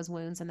addressing those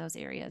wounds in those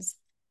areas.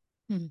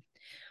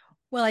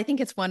 Well, I think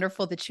it's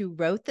wonderful that you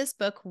wrote this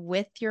book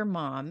with your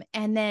mom.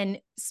 And then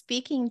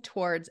speaking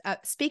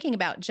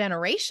about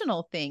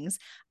generational things,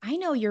 I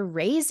know you're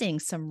raising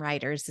some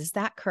writers. Is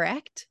that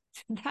correct?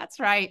 That's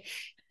right.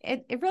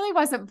 It really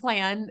wasn't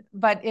planned,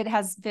 but it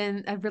has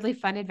been a really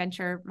fun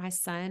adventure. My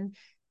son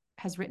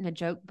has written a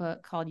joke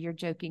book called You're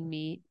Joking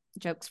Me,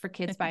 Jokes for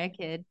Kids by a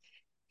Kid.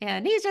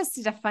 And he's just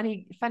a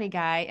funny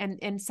guy.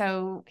 And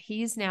so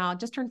he's now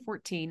just turned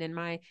 14,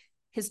 and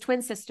his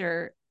twin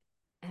sister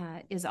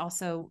is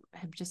also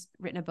have just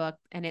written a book,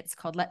 and it's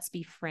called Let's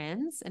Be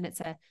Friends. And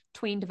it's a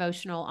tween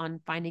devotional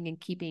on finding and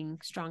keeping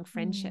strong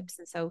friendships.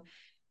 And so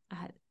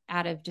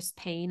out of just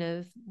pain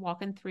of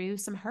walking through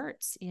some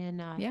hurts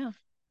in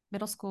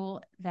middle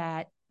school,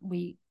 that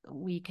we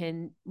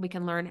can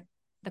learn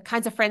the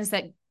kinds of friends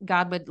that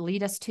God would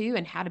lead us to,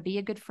 and how to be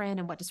a good friend,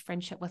 and what does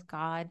friendship with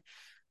God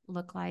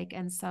look like.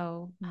 And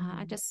so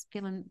I'm just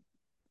feeling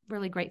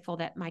really grateful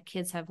that my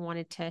kids have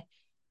wanted to,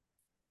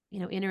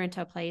 enter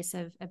into a place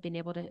of being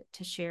able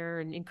to share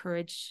and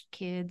encourage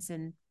kids.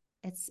 And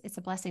it's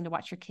a blessing to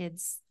watch your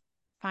kids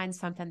find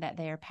something that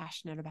they are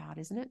passionate about,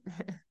 isn't it?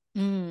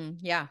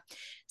 Yeah.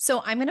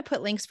 So I'm going to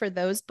put links for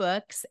those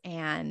books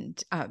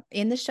and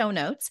in the show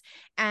notes.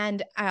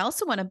 And I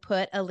also want to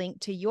put a link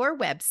to your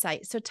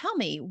website. So tell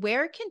me,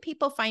 where can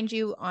people find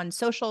you on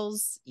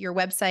socials, your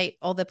website,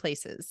 all the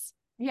places?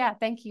 Yeah,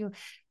 thank you.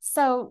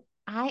 So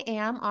I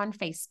am on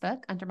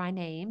Facebook under my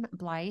name,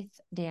 Blythe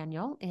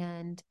Daniel,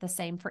 and the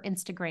same for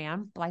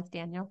Instagram, Blythe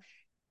Daniel.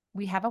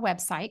 We have a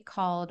website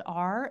called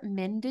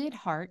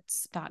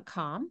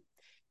ourmendedhearts.com.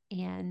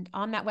 And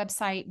on that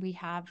website, we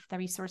have the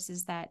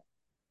resources that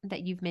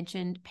you've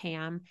mentioned,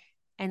 Pam.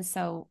 And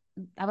so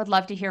I would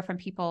love to hear from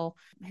people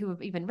who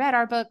have even read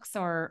our books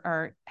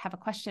or have a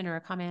question or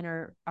a comment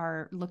or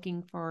are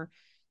looking for,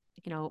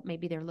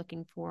 maybe they're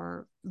looking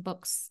for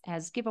books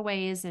as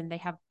giveaways and they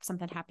have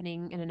something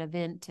happening in an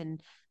event. And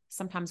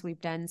sometimes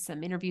we've done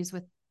some interviews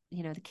with,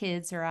 the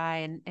kids or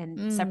I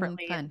and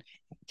separately. And Fun.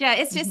 yeah,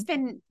 it's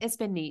Mhm. just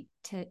been neat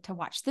to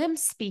watch them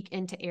speak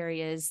into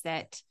areas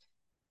that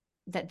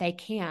they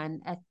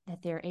can at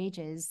their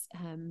ages,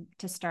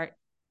 to start,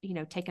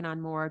 taking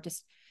on more,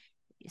 just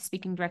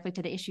speaking directly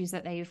to the issues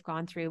that they've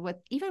gone through.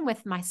 Even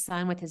with my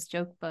son, with his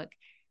joke book,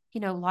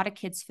 a lot of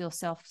kids feel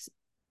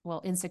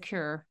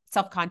insecure,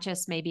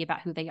 self-conscious maybe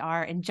about who they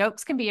are. And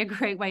jokes can be a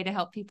great way to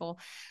help people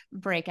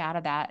break out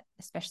of that,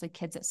 especially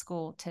kids at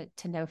school,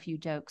 to know a few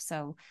jokes.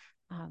 So,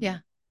 Yeah.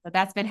 but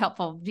that's been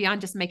helpful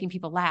beyond just making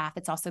people laugh.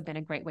 It's also been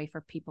a great way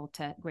for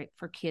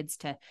kids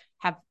to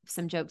have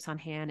some jokes on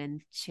hand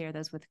and share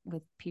those with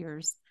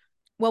peers.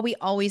 Well, we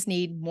always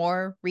need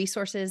more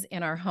resources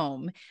in our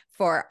home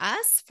for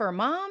us, for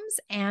moms,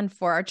 and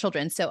for our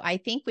children. So I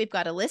think we've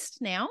got a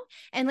list now.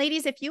 And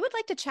ladies, if you would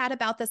like to chat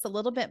about this a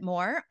little bit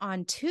more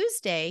on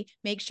Tuesday,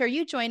 make sure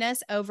you join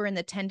us over in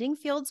the Tending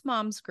Fields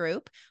Moms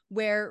group,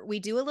 where we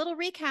do a little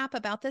recap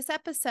about this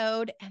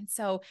episode. And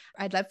so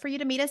I'd love for you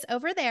to meet us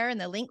over there.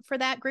 And the link for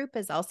that group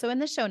is also in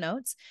the show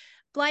notes.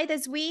 Blythe,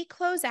 as we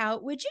close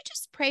out, would you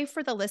just pray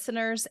for the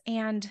listeners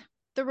and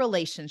the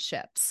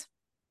relationships?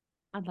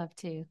 I'd love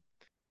to.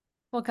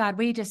 Well, God,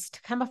 we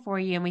just come before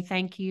you and we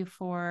thank you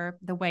for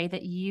the way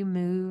that you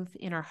move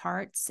in our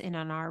hearts and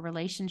on our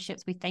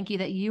relationships. We thank you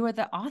that you are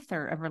the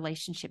author of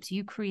relationships.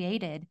 You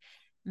created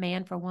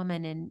man for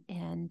woman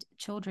and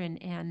children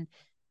and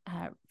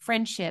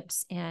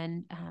friendships.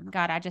 And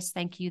God, I just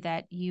thank you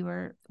that you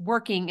are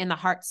working in the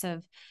hearts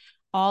of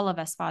all of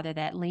us, Father,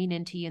 that lean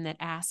into you and that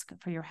ask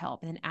for your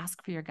help and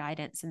ask for your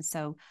guidance. And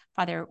so,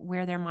 Father,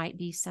 where there might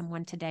be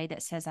someone today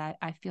that says, I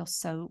feel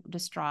so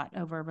distraught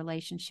over a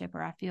relationship,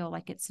 or I feel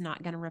like it's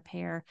not going to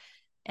repair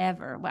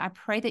ever, well, I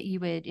pray that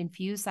you would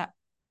infuse that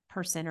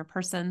person or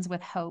persons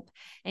with hope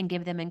and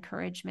give them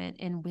encouragement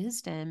and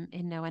wisdom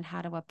in knowing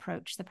how to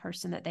approach the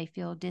person that they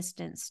feel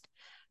distanced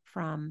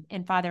from.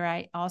 And Father,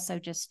 I also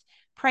just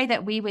pray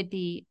that we would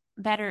be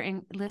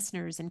better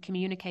listeners and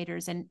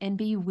communicators and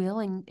be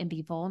willing and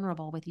be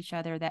vulnerable with each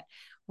other, that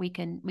we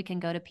can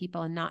go to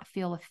people and not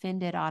feel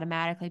offended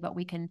automatically, but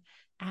we can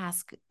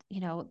ask,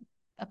 a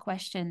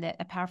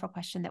powerful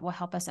question that will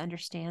help us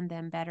understand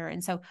them better.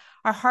 And so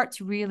our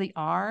hearts really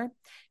are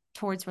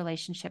towards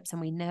relationships.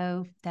 And we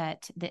know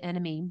that the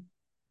enemy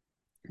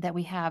that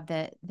we have,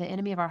 the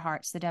enemy of our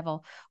hearts, the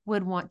devil,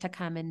 would want to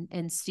come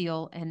and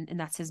steal, and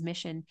that's his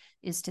mission,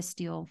 is to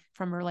steal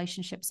from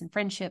relationships and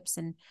friendships.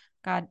 And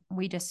God,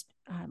 we just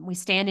we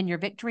stand in your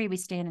victory, we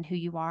stand in who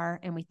you are,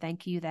 and we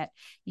thank you that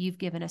you've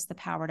given us the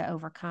power to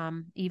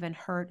overcome even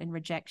hurt and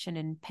rejection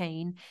and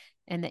pain,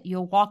 and that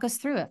you'll walk us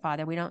through it,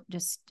 Father. We don't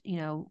just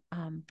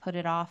put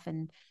it off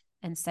and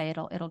say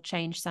it'll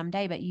change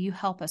someday, but you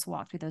help us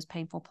walk through those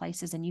painful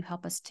places, and you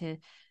help us to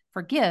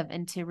forgive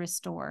and to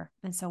restore.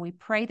 And so we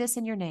pray this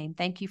in your name.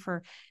 Thank you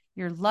for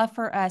your love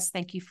for us.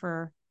 Thank you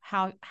for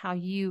how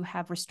you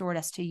have restored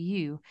us to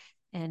you.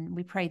 And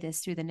we pray this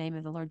through the name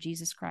of the Lord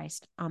Jesus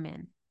Christ.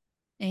 Amen.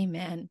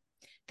 Amen.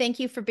 Thank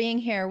you for being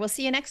here. We'll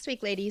see you next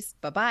week, ladies.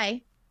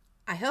 Bye-bye.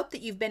 I hope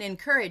that you've been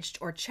encouraged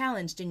or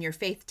challenged in your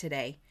faith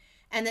today,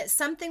 and that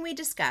something we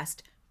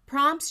discussed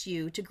prompts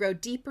you to grow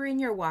deeper in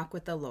your walk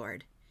with the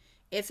Lord.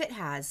 If it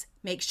has,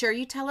 make sure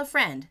you tell a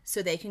friend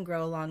so they can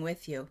grow along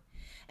with you.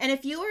 And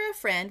if you or a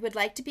friend would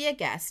like to be a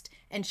guest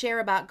and share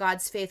about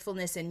God's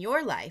faithfulness in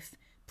your life,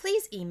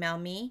 please email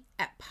me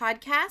at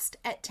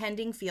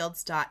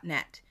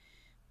podcast@tendingfields.net.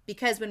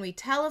 Because when we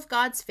tell of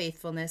God's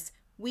faithfulness,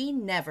 we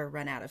never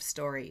run out of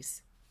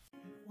stories.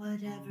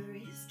 Whatever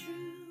is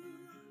true.